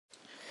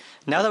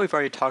Now that we've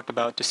already talked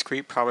about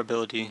discrete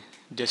probability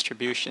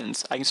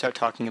distributions, I can start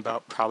talking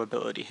about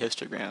probability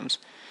histograms.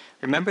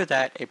 Remember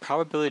that a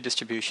probability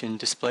distribution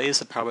displays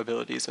the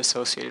probabilities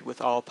associated with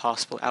all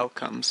possible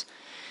outcomes.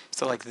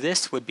 So like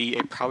this would be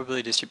a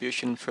probability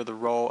distribution for the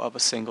roll of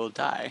a single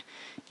die.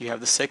 You have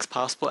the 6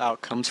 possible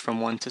outcomes from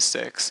 1 to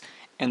 6,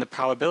 and the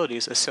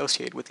probabilities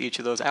associated with each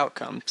of those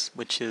outcomes,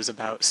 which is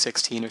about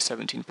 16 or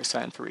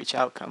 17% for each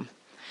outcome.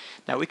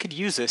 Now we could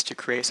use this to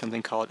create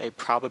something called a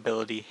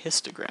probability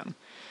histogram.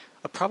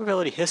 A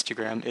probability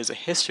histogram is a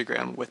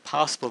histogram with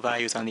possible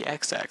values on the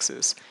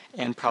x-axis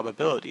and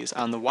probabilities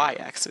on the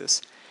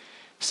y-axis.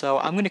 So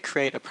I'm going to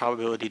create a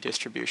probability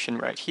distribution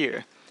right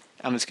here.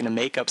 I'm just going to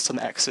make up some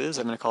x's.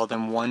 I'm going to call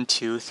them 1,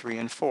 2, 3,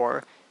 and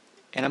 4.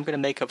 And I'm going to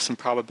make up some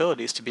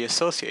probabilities to be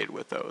associated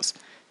with those.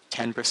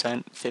 10%,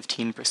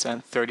 15%,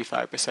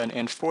 35%,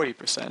 and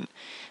 40%.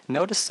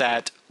 Notice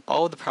that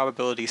all of the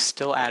probabilities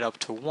still add up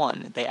to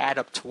 1. They add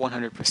up to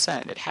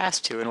 100%. It has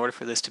to in order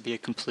for this to be a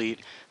complete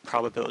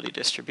probability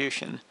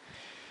distribution.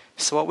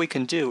 So what we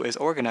can do is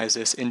organize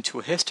this into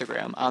a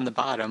histogram. On the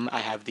bottom I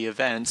have the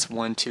events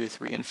 1, 2,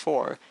 3, and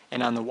 4,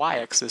 and on the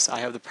y-axis I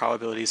have the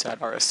probabilities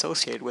that are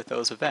associated with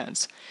those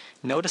events.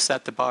 Notice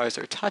that the bars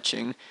are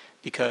touching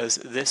because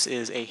this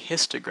is a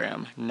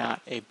histogram,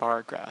 not a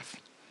bar graph.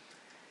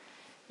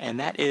 And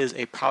that is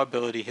a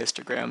probability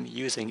histogram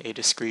using a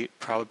discrete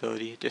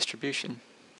probability distribution.